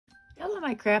Hello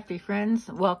my crafty friends,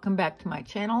 welcome back to my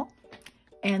channel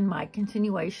and my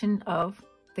continuation of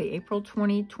the April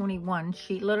 2021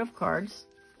 sheetload of cards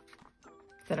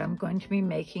that I'm going to be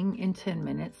making in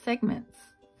 10-minute segments.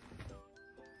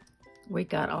 We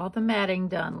got all the matting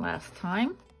done last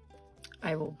time.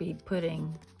 I will be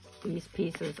putting these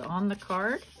pieces on the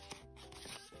card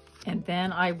and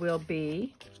then I will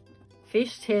be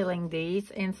fishtailing these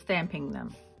and stamping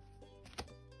them.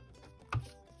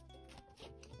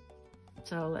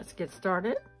 So let's get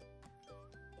started.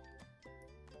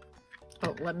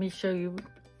 Oh, let me show you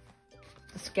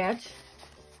the sketch.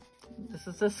 This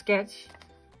is a sketch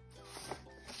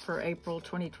for April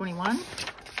 2021.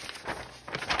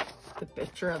 The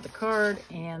picture of the card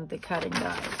and the cutting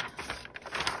guide.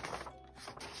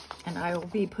 And I will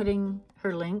be putting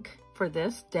her link for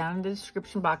this down in the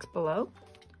description box below.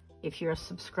 If you're a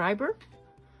subscriber,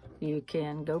 you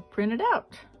can go print it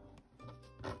out.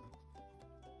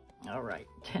 All right,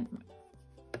 10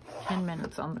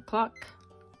 minutes on the clock.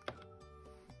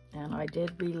 And I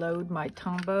did reload my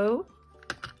Tombow.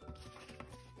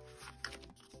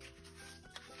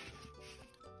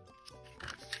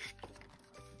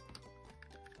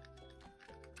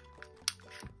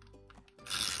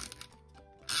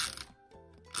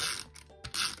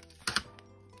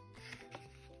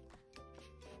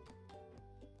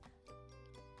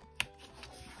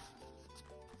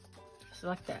 Just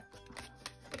like that.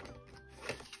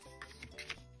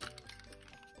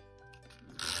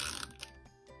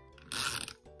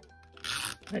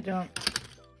 I don't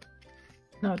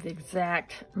know the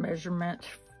exact measurement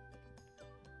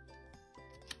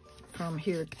from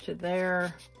here to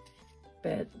there,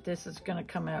 but this is going to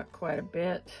come out quite a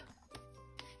bit.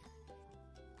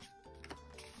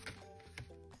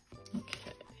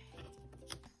 Okay.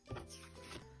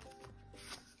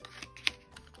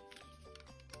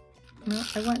 Well,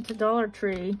 I went to Dollar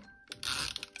Tree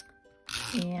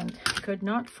and could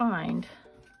not find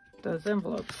those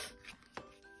envelopes.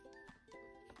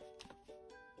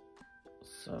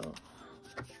 So,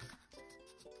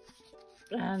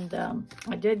 and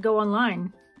I did go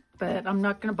online, but I'm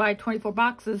not going to buy 24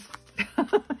 boxes.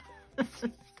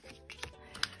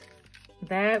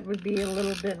 That would be a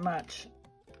little bit much.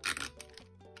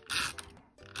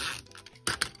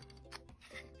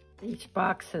 Each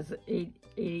box has 80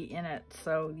 in it,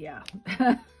 so yeah.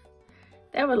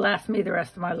 That would last me the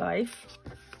rest of my life.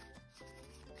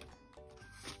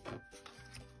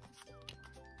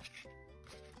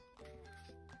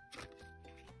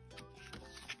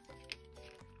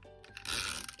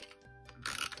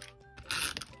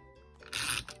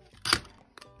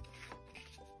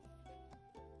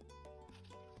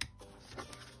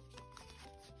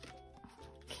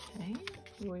 Okay,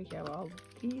 we have all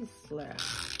these left.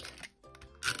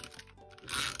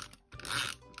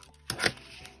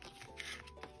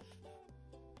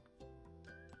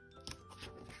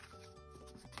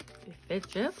 They fit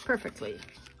just perfectly.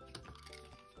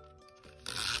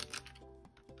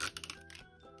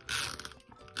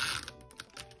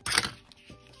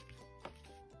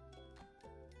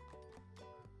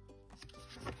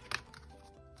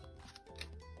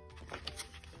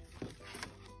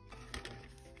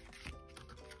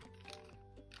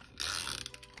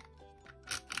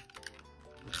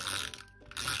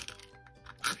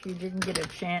 If you didn't get a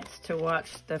chance to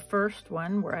watch the first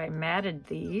one where I matted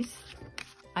these,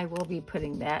 I will be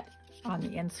putting that on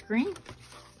the end screen.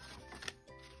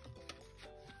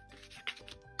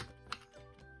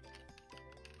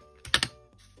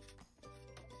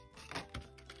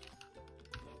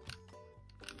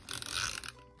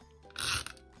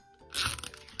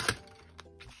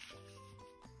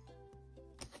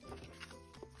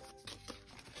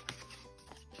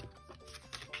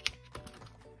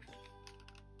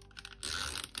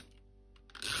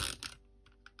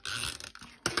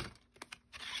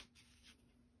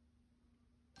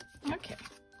 Okay,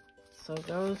 so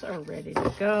those are ready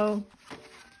to go.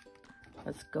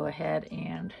 Let's go ahead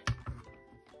and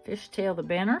fishtail the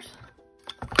banners.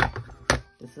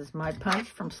 This is my punch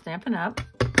from Stampin' Up.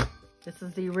 This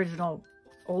is the original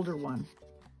older one.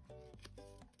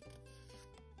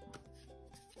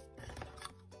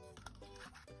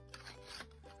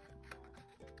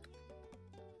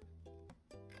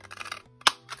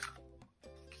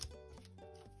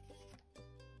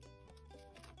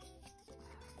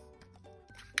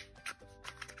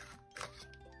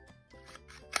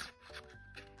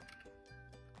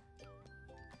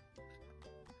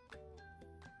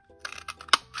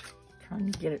 Trying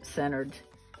to get it centered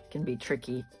can be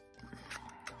tricky.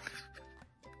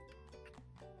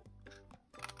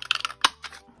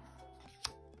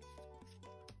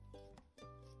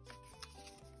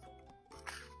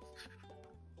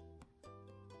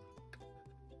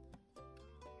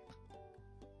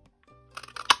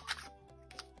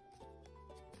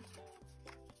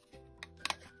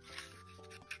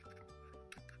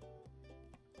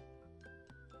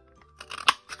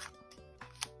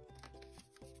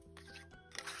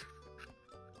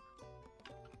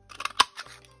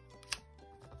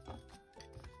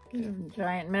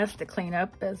 Giant mess to clean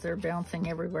up as they're bouncing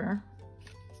everywhere.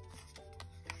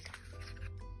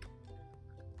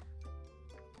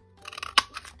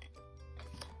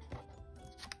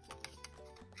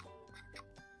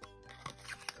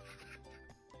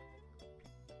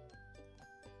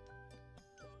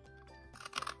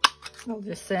 I'll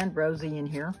just send Rosie in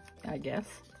here, I guess.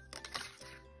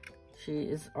 She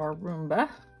is our Roomba.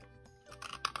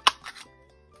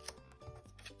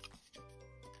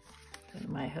 And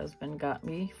my husband got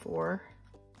me for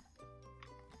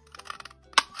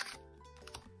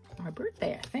my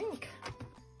birthday, I think.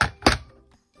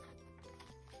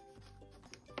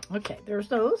 Okay, there's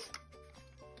those.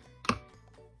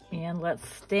 And let's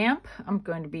stamp. I'm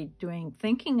going to be doing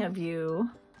Thinking of You.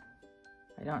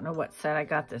 I don't know what set I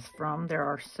got this from. There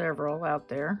are several out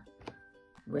there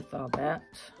with all that.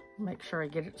 Make sure I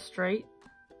get it straight.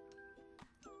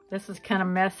 This is kind of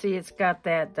messy. It's got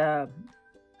that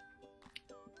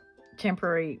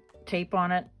temporary tape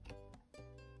on it.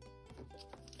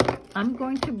 I'm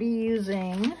going to be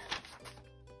using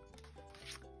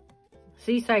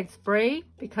Seaside Spray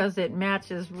because it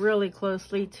matches really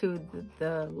closely to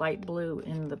the light blue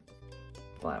in the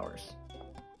flowers.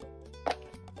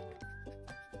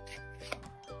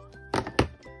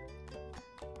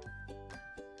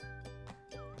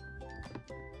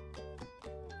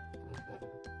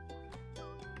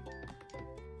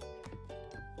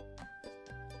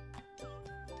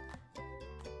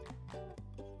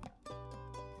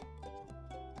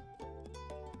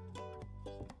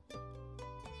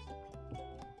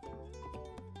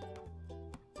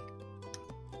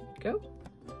 Go.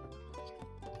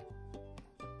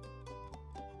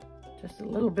 Just a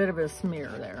little bit of a smear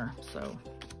there, so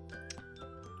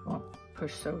won't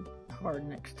push so hard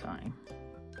next time.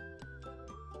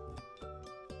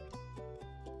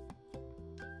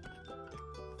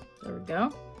 There we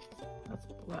go. That's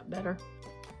a lot better.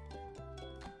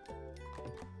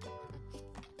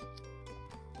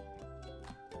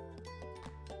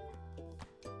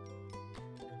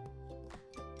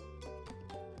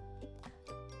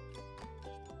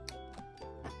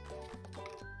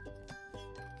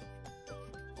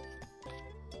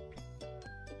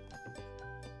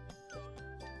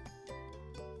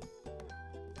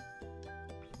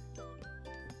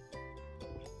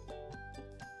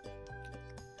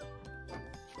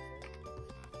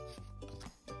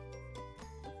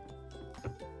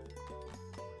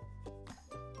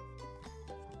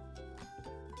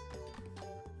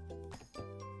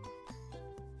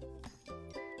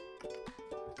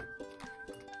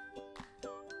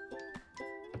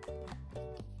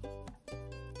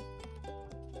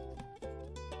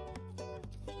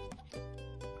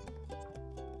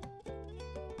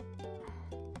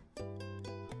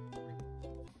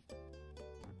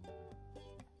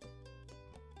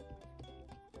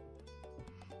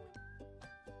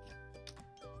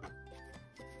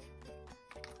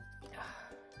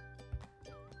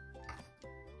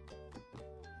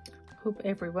 Hope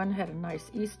everyone had a nice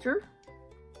Easter.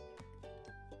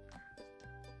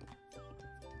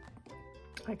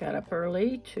 I got up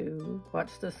early to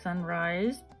watch the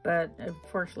sunrise, but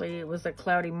unfortunately it was a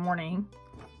cloudy morning.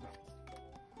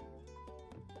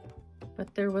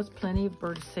 But there was plenty of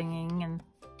birds singing and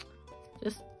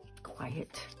just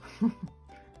quiet.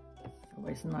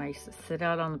 Always nice to sit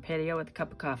out on the patio with a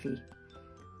cup of coffee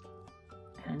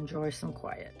and enjoy some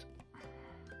quiet.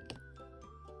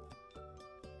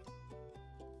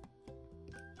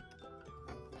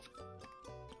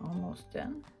 Almost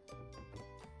done.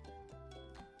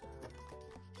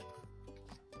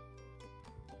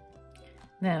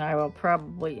 Then I will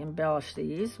probably embellish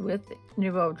these with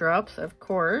Nouveau drops, of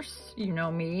course. You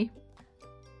know me.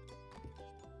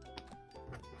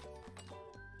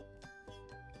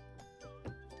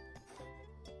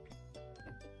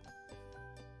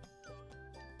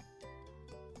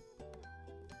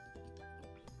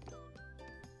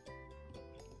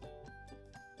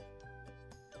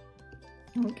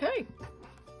 Okay,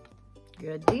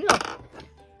 good deal.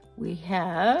 We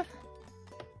have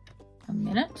a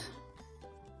minute.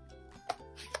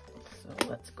 So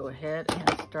let's go ahead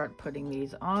and start putting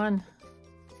these on.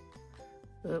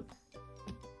 Oop.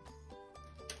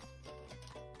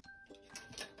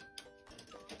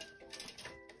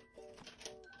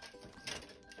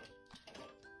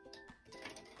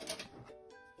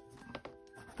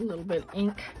 A little bit of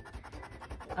ink.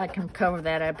 I can cover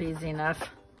that up easy enough.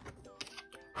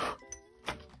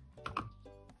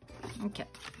 Okay,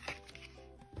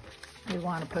 we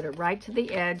want to put it right to the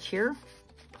edge here.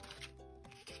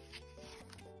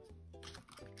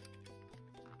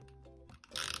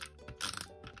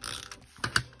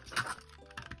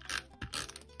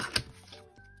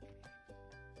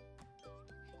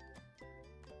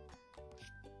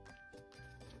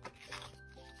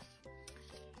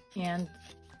 And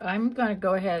I'm going to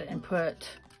go ahead and put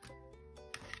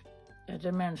a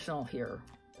dimensional here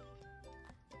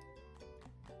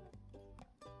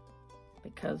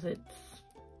because it's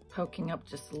poking up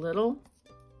just a little.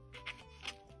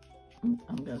 I'm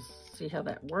going to see how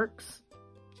that works.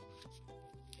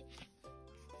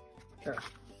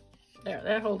 There,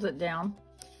 that holds it down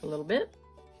a little bit.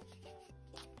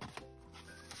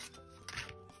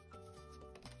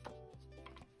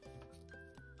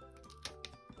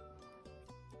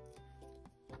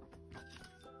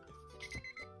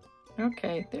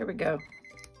 Okay, there we go.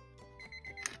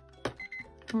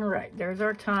 All right, there's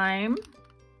our time.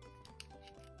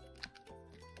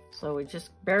 So we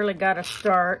just barely got to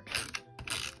start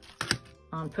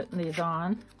on putting these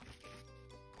on.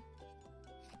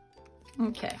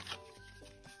 Okay.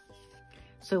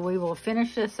 So we will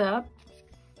finish this up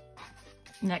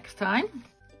next time.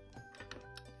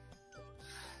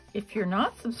 If you're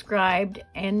not subscribed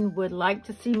and would like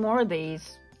to see more of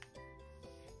these,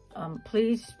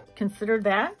 please consider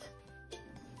that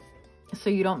so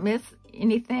you don't miss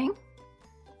anything.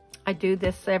 I do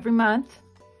this every month.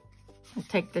 I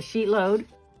take the sheet load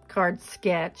card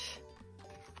sketch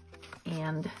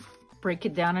and break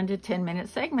it down into 10-minute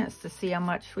segments to see how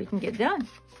much we can get done.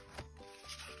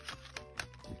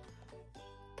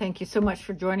 Thank you so much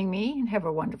for joining me and have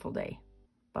a wonderful day.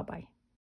 Bye-bye.